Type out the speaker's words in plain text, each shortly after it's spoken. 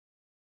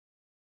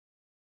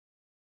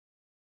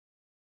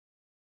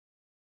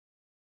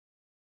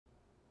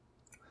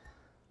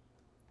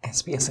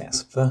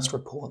SPSS first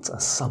reports a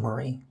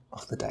summary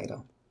of the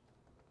data.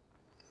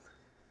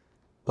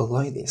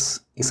 Below this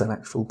is an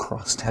actual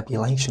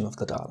cross-tabulation of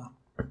the data.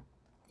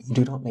 You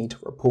do not need to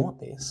report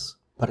this,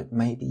 but it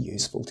may be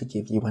useful to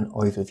give you an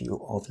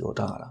overview of your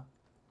data.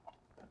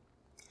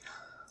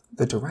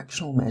 The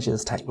directional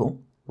measures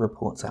table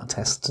reports our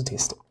test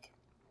statistic.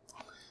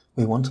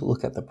 We want to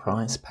look at the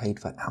price paid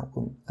for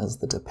album as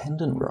the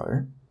dependent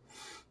row,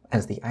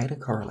 as the eta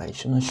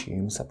correlation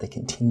assumes that the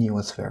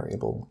continuous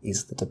variable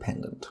is the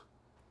dependent.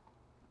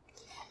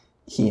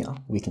 Here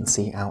we can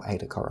see our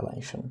eta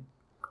correlation,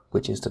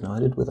 which is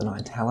denoted with an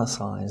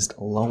italicized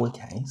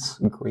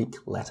lowercase Greek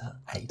letter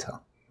eta.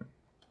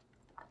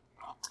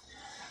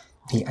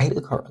 The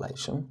eta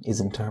correlation is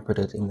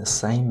interpreted in the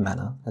same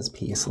manner as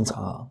Pearson's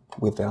R,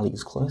 with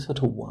values closer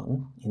to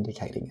 1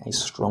 indicating a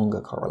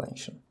stronger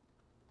correlation.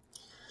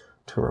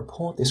 To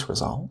report this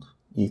result,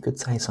 you could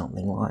say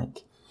something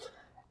like,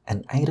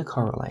 an eta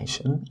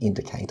correlation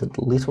indicated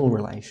little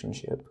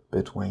relationship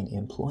between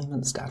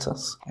employment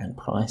status and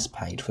price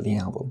paid for the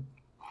album.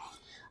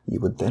 You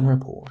would then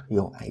report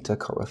your eta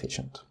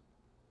coefficient.